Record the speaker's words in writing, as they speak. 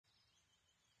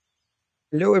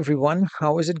Hello everyone,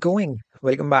 how is it going?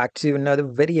 Welcome back to another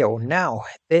video. Now,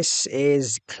 this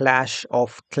is Clash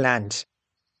of Clans.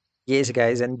 Yes,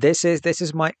 guys, and this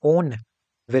is my own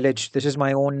village. This is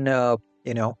my own a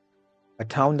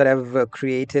town that I've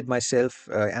created myself,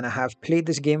 and I have played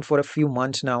this game for a few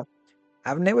months now.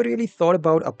 I've never really thought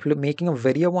about making a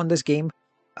video on this game,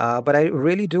 but I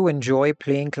really do enjoy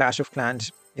playing Clash of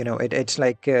Clans. It's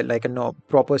like a no,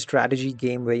 proper strategy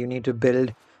game where you need to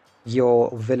build your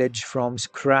village from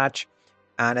scratch.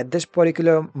 And at this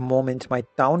particular moment, my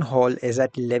town hall is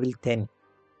at level 10,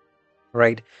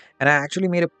 right? And I actually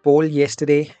made a poll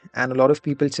yesterday, and a lot of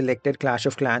people selected Clash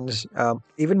of Clans,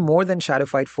 even more than Shadow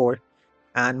Fight 4.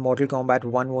 And Mortal Kombat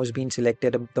 1 was being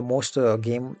selected. The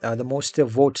most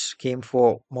votes came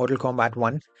for Mortal Kombat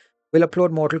 1. We'll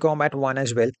upload Mortal Kombat 1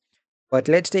 as well. But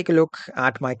let's take a look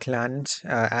at my clans,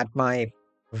 at my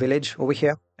village over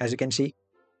here, as you can see,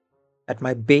 at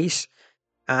my base.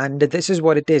 And this is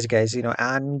what it is, guys.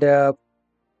 And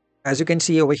as you can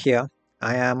see over here,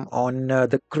 I am on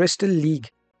the Crystal League.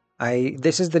 I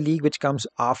This is the league which comes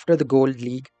after the Gold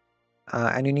League,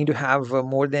 and you need to have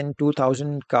more than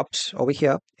 2,000 cups over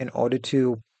here in order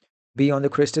to be on the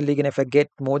Crystal League. And if I get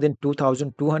more than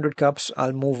 2,200 cups,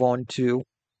 I'll move on to.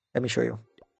 Let me show you.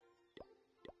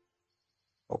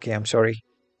 Okay, I'm sorry.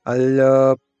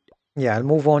 I'll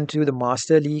move on to the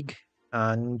Master League,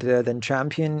 and then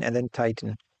Champion, and then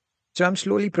Titan. So I'm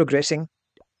slowly progressing.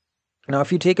 Now,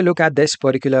 if you take a look at this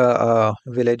particular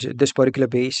village, this particular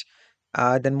base,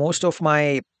 then most of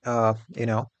my, uh,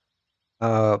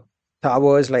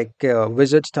 towers like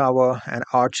Wizard's Tower and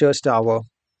Archer's Tower,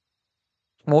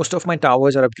 most of my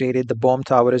towers are upgraded. The Bomb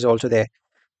Tower is also there.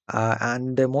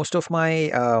 And most of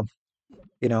my,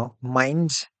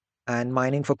 mines and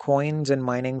mining for coins and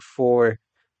mining for,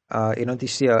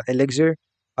 this elixir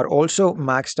are also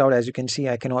maxed out. As you can see,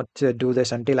 I cannot do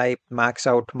this until I max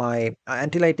out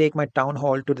until I take my town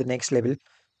hall to the next level.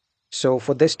 So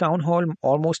for this town hall,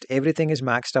 almost everything is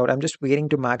maxed out. I'm just waiting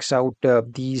to max out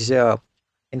these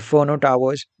Inferno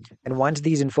towers. And once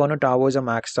these Inferno towers are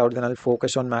maxed out, then I'll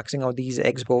focus on maxing out these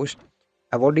X-bows.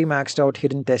 I've already maxed out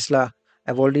Hidden Tesla.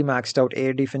 I've already maxed out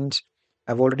Air Defense.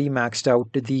 I've already maxed out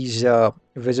these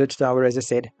Wizards Tower, as I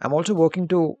said. I'm also working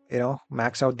to,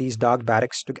 max out these Dark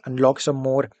Barracks to unlock some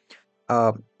more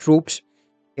troops.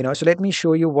 So let me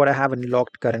show you what I have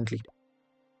unlocked currently.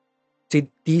 See,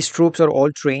 these troops are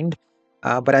all trained,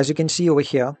 but as you can see over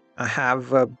here, I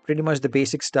have pretty much the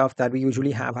basic stuff that we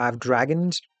usually have. I have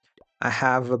dragons, I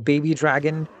have a baby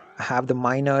dragon, I have the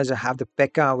miners, I have the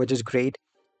P.E.K.K.A, which is great.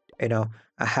 You know,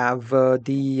 I have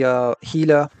the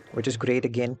healer, which is great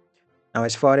again. Now,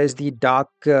 as far as the dark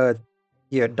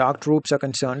troops are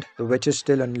concerned, the witch is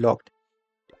still unlocked.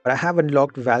 But I have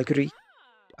unlocked Valkyrie.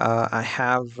 I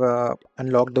have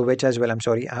unlocked the witch as well. I'm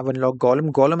sorry. I have unlocked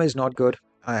Golem. Golem is not good.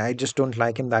 I just don't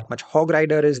like him that much. Hog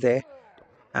Rider is there.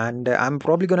 And I'm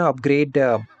probably going to upgrade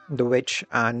the witch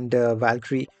and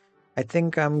Valkyrie. I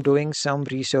think I'm doing some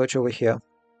research over here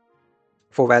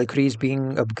for Valkyries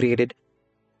being upgraded.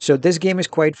 So this game is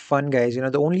quite fun, guys.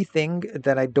 The only thing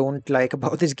that I don't like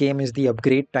about this game is the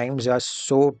upgrade times are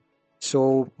so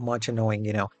much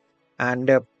annoying. And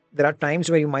there are times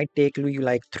where you might take you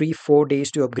like 3-4 days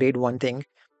to upgrade one thing.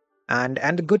 And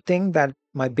the good thing that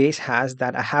my base has,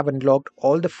 that I have unlocked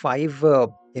all the five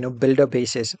builder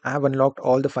bases. I have unlocked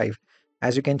all the five.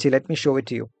 As you can see, let me show it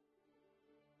to you.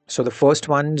 So the first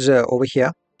one's over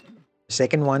here, the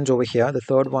second one's over here, the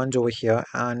third one's over here,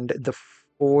 and the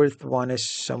fourth one is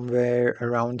somewhere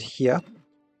around here.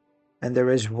 And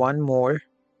there is one more.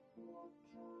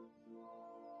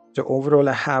 So overall,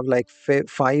 I have like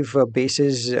five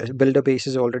bases, builder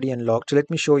bases already unlocked. So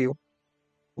let me show you.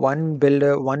 One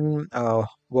builder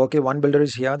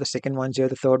is here. The second one's here.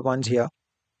 The third one's here.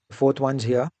 The fourth one's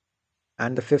here,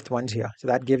 and the fifth one's here. So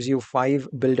that gives you five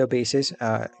builder bases.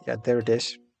 Yeah, there it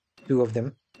is, two of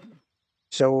them.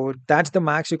 So that's the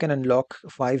max you can unlock.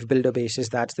 Five builder bases.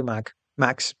 That's the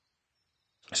max.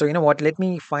 So you know what? Let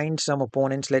me find some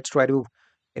opponents. Let's try to,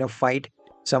 fight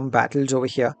some battles over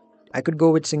here. I could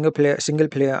go with single player.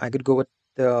 I could go with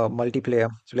the multiplayer.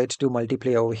 So let's do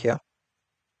multiplayer over here.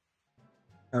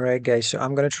 All right, guys. So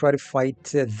I'm gonna try to fight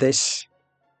this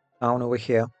town over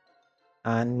here,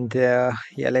 and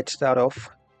yeah, let's start off.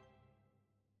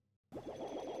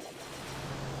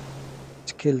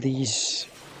 Let's kill these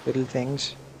little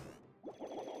things.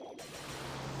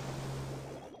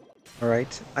 All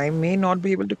right. I may not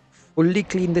be able to fully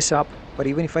clean this up, but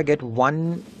even if I get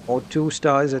 1 or 2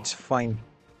 stars, it's fine.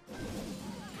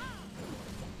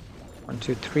 1,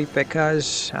 2, 3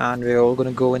 P.E.K.K.A.s, and we're all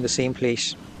gonna go in the same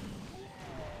place.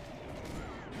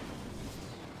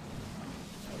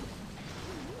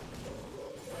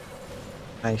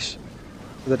 Nice.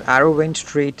 So that arrow went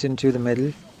straight into the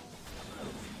middle.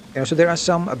 So there are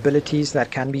some abilities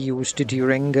that can be used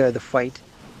during the fight,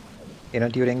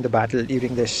 during the battle,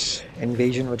 during this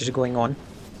invasion which is going on.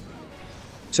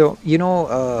 So,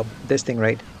 this thing,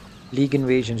 right? League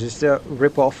Invasions is the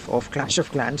rip-off of Clash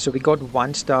of Clans. So we got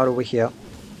 1 star over here.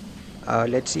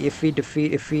 Let's see if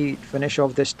we finish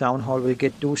off this town hall, we'll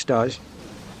get 2 stars.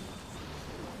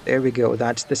 There we go.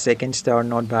 That's the 2nd star.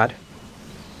 Not bad.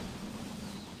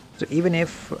 So even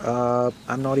if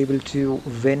I'm not able to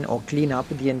win or clean up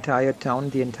the entire town,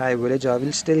 the entire village, I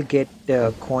will still get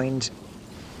coins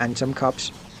and some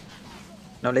cups.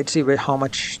 Now let's see how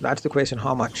much. That's the question.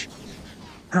 How much?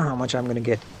 How much I'm gonna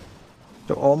get?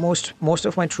 So almost most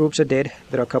of my troops are dead.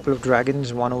 There are a couple of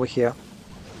dragons, one over here.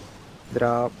 There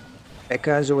are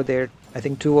Pekkas over there. I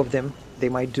think 2 of them. They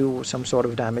might do some sort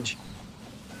of damage.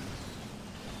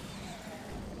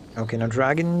 Okay, now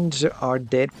dragons are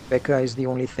dead. Pekka is the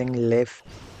only thing left.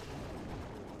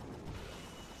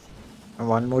 And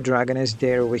one more dragon is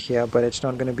there over here, but it's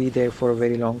not going to be there for a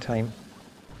very long time.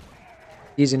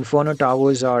 These Inferno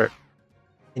towers are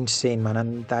insane, man,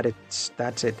 and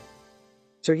that's it.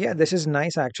 So yeah, this is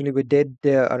nice actually. We did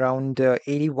around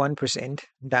 81%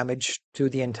 damage to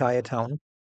the entire town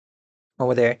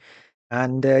over there.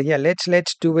 And yeah,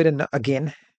 let's do it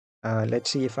again. Let's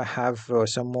see if I have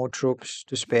some more troops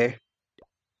to spare.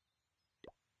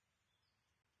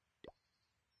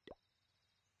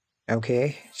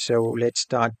 Okay, so let's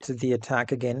start the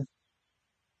attack again.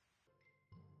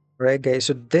 Right, guys.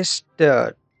 So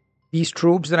these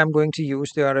troops that I'm going to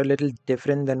use, they are a little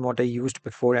different than what I used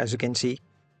before, as you can see.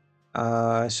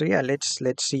 So yeah,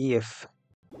 let's see if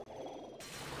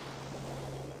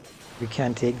we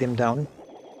can take them down.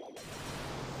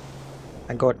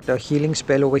 I got a healing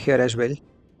spell over here as well.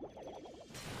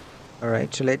 All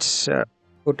right, so let's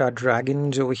put our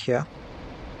dragons over here.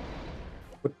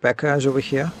 Put Pekkas over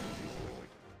here,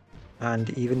 and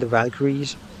even the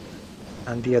Valkyries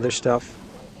and the other stuff,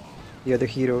 the other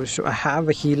heroes. So I have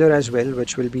a healer as well,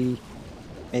 which will be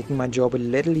making my job a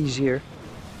little easier.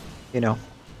 You know.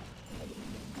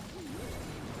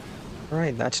 All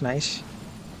right, that's nice.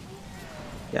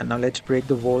 Yeah, now let's break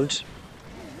the walls.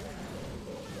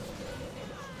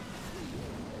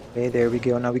 Okay, there we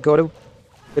go. Now we got to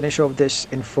finish off this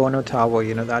Inferno Tower.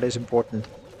 That is important.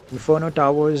 Inferno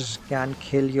Towers can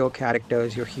kill your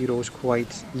characters, your heroes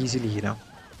quite easily.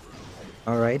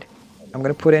 All right. I'm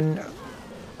going to put in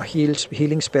a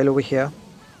healing spell over here,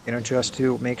 just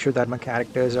to make sure that my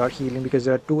characters are healing because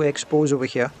there are 2 expos over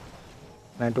here.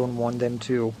 And I don't want them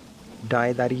to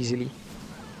die that easily.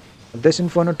 This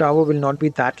Inferno Tower will not be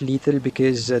that lethal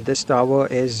because this tower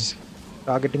is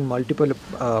targeting multiple,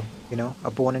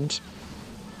 opponents,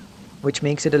 which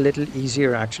makes it a little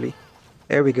easier actually.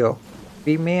 There we go.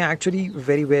 We may actually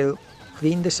very well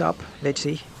clean this up. Let's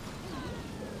see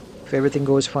if everything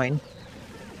goes fine.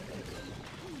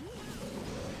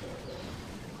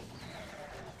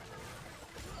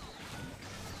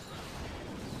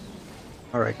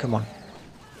 All right, come on.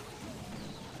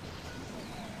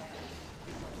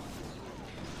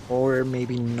 Or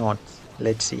maybe not.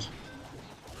 Let's see.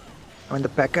 I mean, the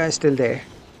P.E.K.K.A. is still there.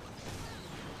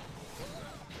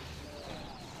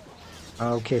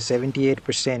 Okay,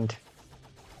 78%.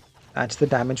 That's the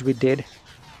damage we did.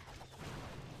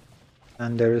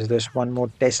 And there is this one more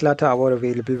Tesla tower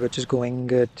available, which is going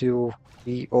to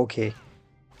be okay.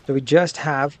 So we just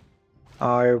have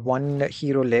our one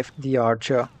hero left, the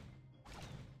archer.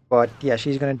 But yeah,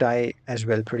 she's gonna die as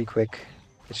well pretty quick.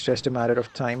 It's just a matter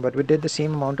of time. But we did the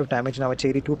same amount of damage. Now it's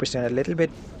 82%, a little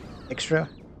bit extra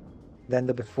than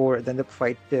the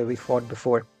fight we fought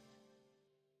before.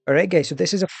 All right, guys. So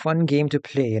this is a fun game to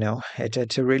play.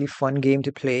 It's a really fun game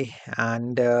to play,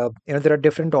 and there are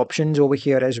different options over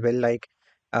here as well. Like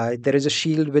there is a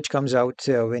shield which comes out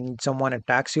when someone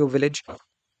attacks your village.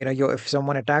 If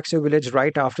someone attacks your village,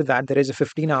 right after that, there is a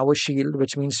 15-hour shield,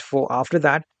 which means for after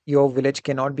that, your village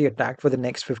cannot be attacked for the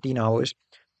next 15 hours.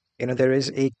 There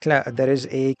is a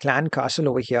clan castle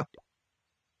over here.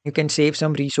 You can save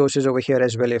some resources over here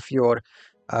as well if your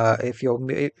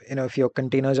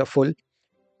containers are full.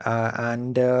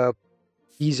 And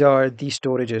these are the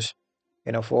storages,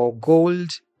 for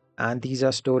gold, and these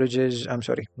are storages. I'm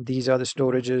sorry, these are the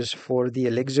storages for the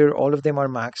elixir. All of them are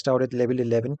maxed out at level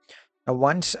 11. Now,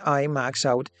 once I max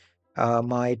out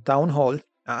my town hall,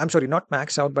 I'm sorry, not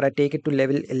max out, but I take it to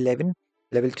level 11,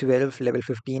 level 12, level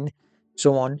 15,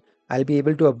 so on. I'll be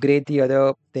able to upgrade the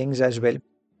other things as well.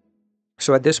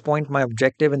 So at this point, my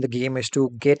objective in the game is to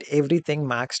get everything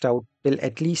maxed out till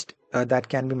at least that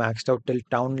can be maxed out till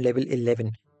town level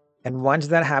 11. And once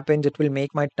that happens, it will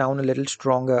make my town a little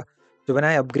stronger So when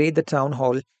I upgrade the town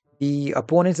hall, the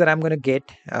opponents that I'm going to get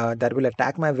that will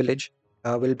attack my village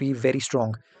will be very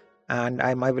strong,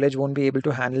 and my village won't be able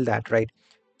to handle that, right?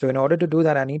 So in order to do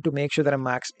that, I need to make sure that I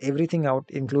max everything out,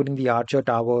 including the archer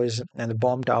towers and the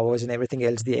bomb towers and everything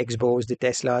else, the X-bows, the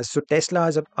Teslas. So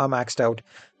Teslas are maxed out.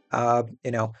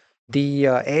 You know, the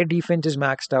air defense is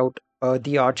maxed out.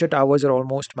 The archer towers are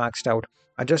almost maxed out.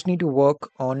 I just need to work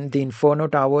on the Inferno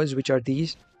towers, which are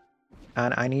these,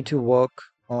 and I need to work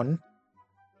on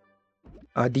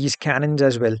these cannons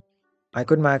as well. I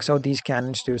could max out these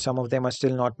cannons too. Some of them are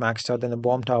still not maxed out, and the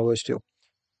bomb towers too.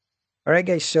 All right,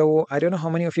 guys. So I don't know how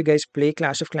many of you guys play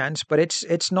Clash of Clans, but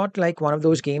it's not like one of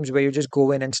those games where you just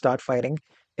go in and start fighting.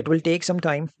 It will take some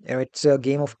time. It's a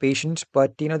game of patience.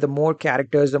 But the more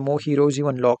characters, the more heroes you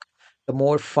unlock, the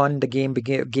more fun the game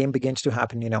begins to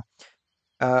happen.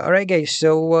 All right, guys.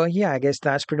 So yeah, I guess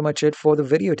that's pretty much it for the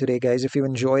video today, guys. If you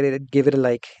enjoyed it, give it a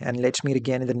like, and let's meet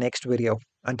again in the next video.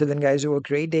 Until then, guys, have a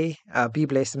great day. Be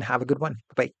blessed and have a good one.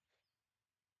 Bye.